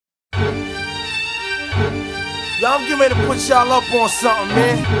Y'all, I'm getting ready to put y'all up on something,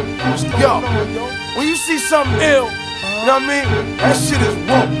 man. Yo, when you see something ill, you know what I mean? That shit is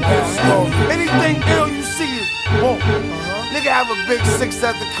woke. Anything ill you see is woke. Nigga have a big 6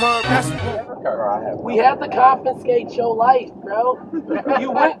 at the curb, that's woke. We had to confiscate your life, bro.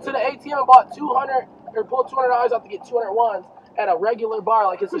 You went to the ATM and bought 200 or pulled $200 out to get 201s at a regular bar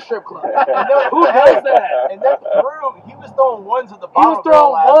like it's a strip club. Who does that? And then Peru, he was throwing ones at the He bottle was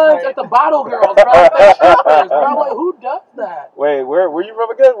throwing ones at the bottle girls, bro. Like strippers, bro. I'm like, who does that? Wait, where you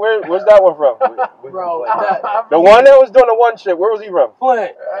from again? Where's that one from? Bro, The one that was doing the one shit, where was he from?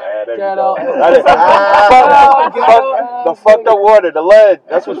 Flint. Ghetto. Ghetto. The fucked up water, the lead.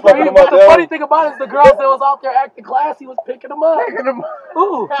 That's what's fucking him up. The funny thing about it is the girls that was out there acting classy was picking them up.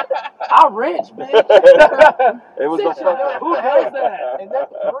 Ooh, I'm rich, bitch. It was the fuck. Who does that? And then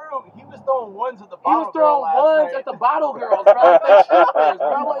Peru, he was throwing ones at the He bottle was throwing ones at the bottle girls, bro. Like strippers,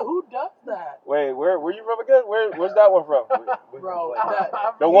 bro. I'm like, who does that? Wait, where you from again? Where's that one from? Bro,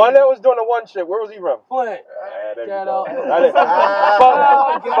 The one that was doing the one shit, where was he from? Flint. Ghetto.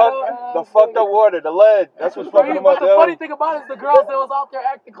 The fucked up water, the lead. That's what's fucking him up. The funny thing about it is the girls that was out there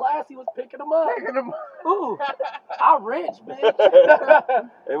acting classy was picking them up. Ooh, I'm rich, bitch.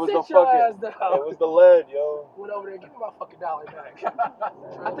 It was Sit the your fucking. ass down. It was the lead, yo. Went over there, give me my fucking $1 back.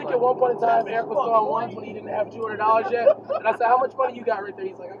 I think at one point in time, Eric was throwing ones when he didn't have $200 yet. And I said, how much money you got right there?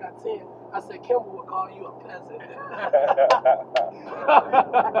 He's like, I got 10. I said, Kimball would call you a peasant.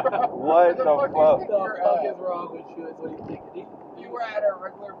 What the fuck? What the fuck is wrong with you? Is what he's thinking. You were at a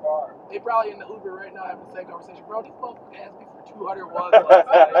regular bar. They probably in the Uber right now having the same conversation. Bro, these motherfuckers asked me for 200 ones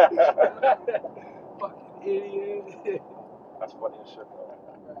last night. Fucking idiot. That's funny as shit, though.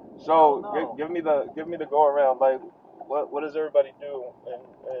 So give me the go around. Like, what does everybody do? And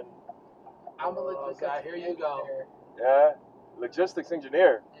I'm a logistics here you go. Yeah, logistics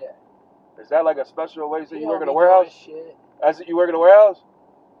engineer. Yeah. Is that like a special way? So you work in a don't be warehouse? doing shit. You work in a warehouse?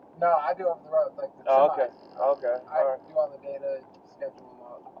 No, I do over the road, like the Oh, semis. okay. All I right. do all the data, schedule them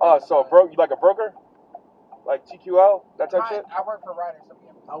out. Oh, so you like a broker? Like TQL, that type shit? I work for Ryder, so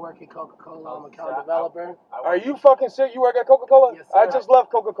I work at Coca-Cola. I'm an account developer. Are you fucking sick? You work at Coca-Cola? Yes, I sir. just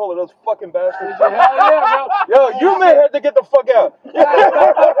left Coca-Cola. Those fucking bastards. Hell yeah, Yo, bro. you may have to get the fuck out. I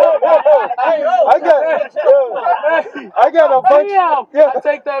got a bunch. Damn, Yeah. I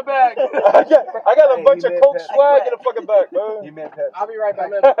take that back. I got a bunch of Coke swag in the fucking back, man. You meant that. I'll be right back.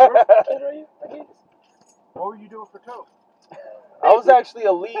 What were you doing for Coke? I was actually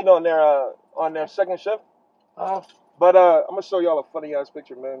a lead on their second shift. But I'm gonna show y'all a funny ass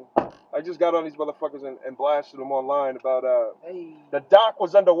picture, man. I just got on these motherfuckers and blasted them online about the dock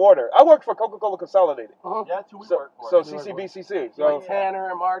was underwater. I worked for Coca-Cola Consolidated. Uh-huh. Yeah, that's who we work for. So CCBCC. So Like Tanner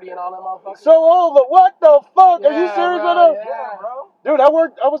and Marty and all them motherfuckers. so all the what the fuck? Are you Yeah, serious bro, right now? yeah. bro. Dude, I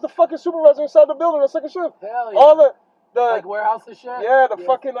was the fucking supervisor inside the building on second shift. Hell yeah. All the like warehouse and shit? yeah, the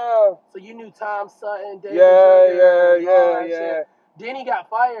fucking So you knew Tom Sutton, David yeah, Jr., yeah, all that yeah. shit. Denny got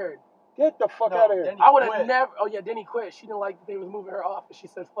fired. Get the fuck out of here. I would have never. Oh yeah, Denny quit. She didn't like that they was moving her office. She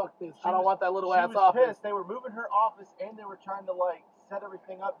said, "Fuck this. I don't want that little ass office." Pissed. They were moving her office and they were trying to like set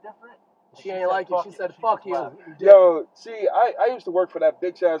everything up different. She ain't like it. She said, "Fuck you." Yo, see, I used to work for that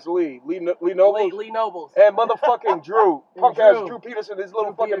bitch ass Lee Nobles. Lee Nobles. And motherfucking Drew, punk ass Drew. Drew Peterson, his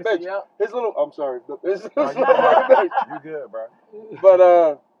little Drew fucking Peterson, bitch. yep. His little, I'm sorry, his Oh, little fucking bitch. You good, bro? But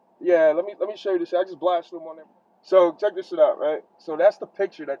yeah, let me show you this shit. I just blasted them on there. So check this shit out, right? So that's the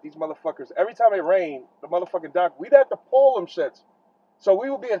picture that these motherfuckers. Every time it rained, the motherfucking dock, we'd have to pull them shits. So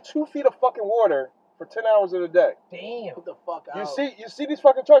we would be in 2 feet of fucking water for 10 hours of the day. Damn. Get the fuck out. You see these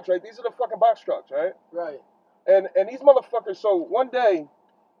fucking trucks, right? These are the fucking box trucks, right? Right. And these motherfuckers. So one day,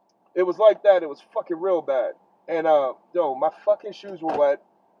 it was like that. It was fucking real bad. And yo, my fucking shoes were wet,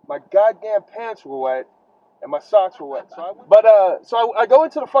 my goddamn pants were wet, and my socks were wet. So I go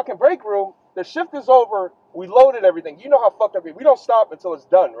into the fucking break room. The shift is over. We loaded everything. You know how fucked up it is. We don't stop until it's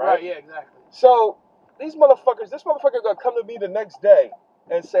done, right? Right. Yeah. Exactly. So this motherfucker gonna come to me the next day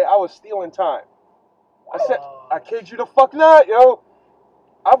and say I was stealing time. I said, I kid you the fuck not, yo.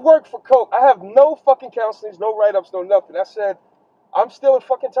 I've worked for Coke. I have no fucking counselings, no write-ups, no nothing. I said, I'm stealing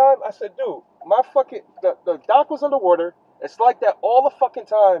fucking time. I said, dude, my fucking the dock was underwater. It's like that all the fucking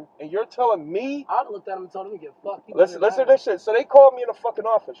time, and you're telling me? I'd have looked at him and told him to get fucked. Listen to this shit. So they called me in the fucking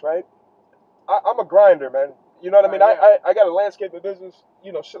office, right? I'm a grinder, man. You know what I mean? Yeah. I got a landscaping business,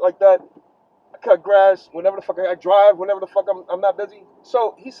 you know, shit like that. I cut grass whenever the fuck I drive, whenever the fuck I'm not busy.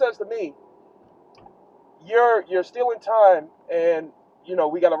 So he says to me, you're stealing time, and you know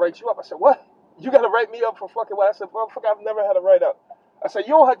we gotta write you up. I said, what? You gotta write me up for fucking what? I said, motherfucker, I've never had a write up. I said, you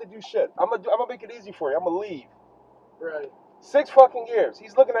don't have to do shit. I'm gonna make it easy for you. I'm gonna leave. Right. 6 fucking years.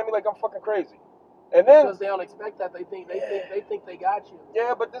 He's looking at me like I'm fucking crazy. And then because they don't expect that, they think they got you.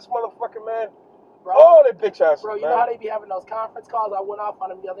 yeah, but this motherfucker, man, Bro, oh, that bitch ass. bro, you know how they be having those conference calls? I went off on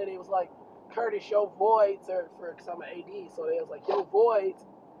them the other day. It was like, Curtis, your voids are for because I'm an AD, so they was like, your voids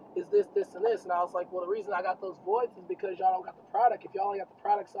is this, and this, and I was like, well, the reason I got those voids is because y'all don't got the product. If y'all only got the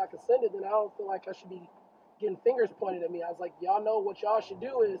product so I can send it, then I don't feel like I should be getting fingers pointed at me. I was like, y'all know what y'all should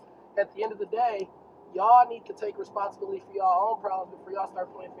do is at the end of the day, y'all need to take responsibility for y'all own problems before y'all start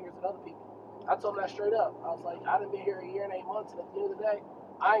pointing fingers at other people. I told them that straight up. I was like, I done been here a year and 8 months, and at the end of the day,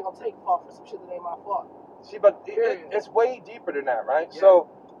 I ain't gonna take fault for some shit that ain't my fault. See, but it's way deeper than that, right? Yeah.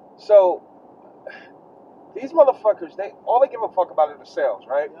 So these motherfuckers, they give a fuck about is the sales,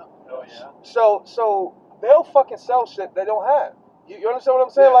 right? Yeah. Oh yeah. So they'll fucking sell shit they don't have. You understand what I'm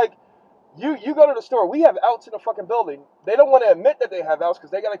saying? Yeah. Like, you go to the store, we have outs in the fucking building. They don't want to admit that they have outs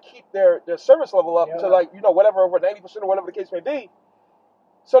because they got to keep their service level up to like, whatever, over 90% or whatever the case may be.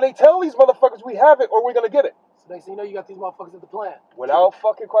 So they tell these motherfuckers we have it or we're going to get it. So next thing you know, you got these motherfuckers at the plant. Without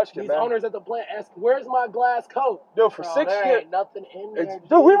fucking question, These man. owners at the plant ask, where's my glass coat? Dude, for Bro, 6 there years. ain't nothing in there.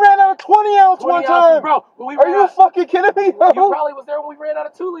 Dude, we ran out of 20 ounce 20 one ounces, time. bro. When we Are ran you out, fucking kidding me, bro? you probably was there when we ran out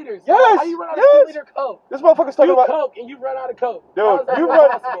of 2 liters. Yes, How you run out of yes. 2 liter Coke? This motherfucker's talking You about... Coke and you run out of Coke. Dude, How is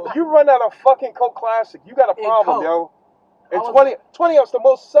that possible? you run out of fucking Coke Classic. You got a In problem, Coke. yo. And I was- 20 ounce, the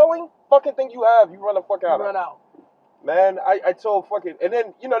most selling fucking thing you have, you run the fuck You out run of. out. Man, I told fucking... And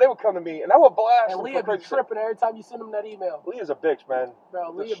then, they would come to me, and I would blast And them Leah for be crazy shit. tripping every time you send them that email. Leah's a bitch, man.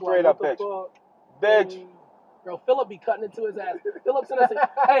 Bro, Leah be straight like, up what the bitch. fuck? Bitch. Bro, Philip be cutting into his ass. Philip sent us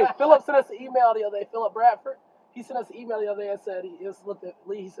an email the other day. Philip Bradford. He sent us an email the other day and said, he just looked at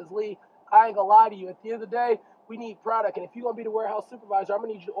Lee. He says, Lee, I ain't gonna lie to you. At the end of the day, we need product. And if you're gonna be the warehouse supervisor, I'm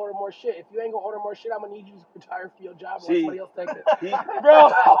gonna need you to order more shit. If you ain't gonna order more shit, I'm gonna need you to retire for your job and let somebody else take it.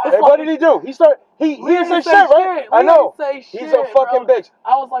 Bro, And what did he do? He didn't say shit, right? I know. He's a fucking bitch.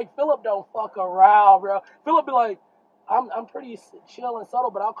 I was like, Philip don't fuck around, bro. Philip be like, I'm pretty chill and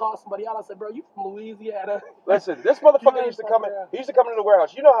subtle, but I'll call somebody out. I said, bro, you from Louisiana. Listen, this motherfucker used to come in. He used to come into the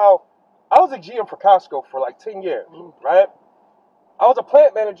warehouse. You know how I was a GM for Costco for like 10 years, right? I was a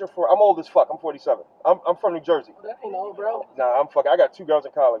plant manager I'm old as fuck. I'm 47. I'm from New Jersey. That ain't old, bro. Nah, I'm fucking. I got 2 girls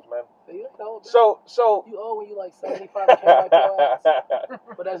in college, man. You ain't old, bro. So. You old when you like 75 and can't wipe your ass.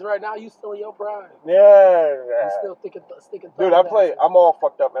 But that's right now, you still in your prime. Yeah. You still sticking. Dude, I'm all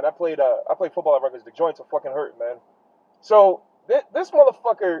fucked up, man. I played football at Rutgers. The joints are fucking hurting, man. So this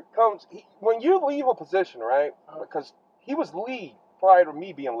motherfucker comes when you leave a position, right? Because he was lead prior to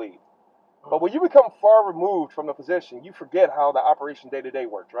me being lead. But when you become far removed from the position, you forget how the operation day to day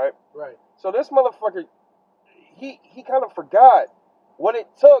works, right? Right. So this motherfucker, he kind of forgot what it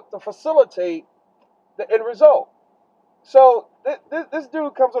took to facilitate the end result. So this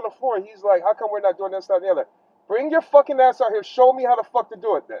dude comes on the floor. He's like, "How come we're not doing this, that, and the other? Bring your fucking ass out here. Show me how the fuck to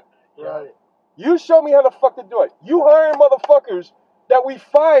do it, then." Right. You show me how the fuck to do it. You hiring motherfuckers that we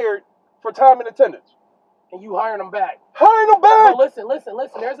fired for time and attendance. And you hiring them back. Hiring them back! Oh, listen.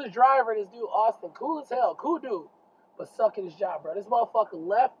 There's a driver, this dude, Austin. Cool as hell. Cool dude. But sucking his job, bro. This motherfucker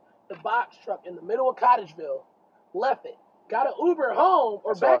left the box truck in the middle of Cottageville. Left it. Got an Uber home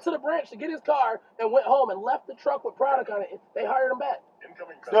or back to the branch to get his car and went home and left the truck with product on it. They hired him back.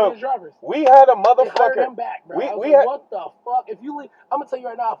 Dude, drivers. we had a They motherfucker. hired him back, bro. What the fuck? If you leave, I'm gonna tell you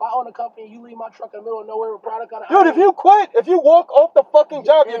right now, if I own a company and you leave my truck in the middle of nowhere with product on it, Dude, if you quit, if you walk off the fucking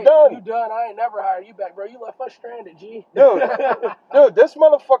job, you're done. You done. I ain't never hired you back, bro. You left us stranded, G. Dude, this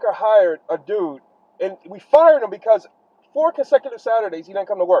motherfucker hired a dude, and we fired him because 4 consecutive Saturdays he didn't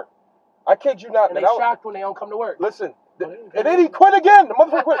come to work. I kid you not, And man. they shocked when they don't come to work. Listen, and then he quit again. The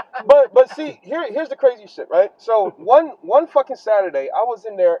motherfucker quit. But see, here's the crazy shit, right? So one fucking Saturday, I was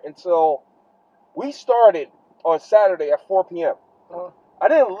in there until we started on Saturday at 4 p.m. I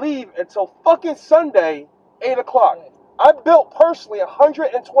didn't leave until fucking Sunday, 8 o'clock. I built personally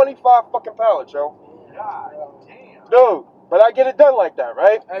 125 fucking pallets, yo. God damn. Dude, but I get it done like that,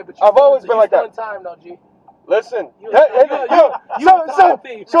 right? Hey, but I've always been like that. Time though, G. Listen, You so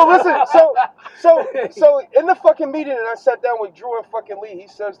in the fucking meeting, and I sat down with Drew and fucking Lee. He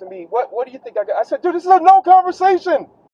says to me, "What do you think I got?" I said, "Dude, this is a no conversation.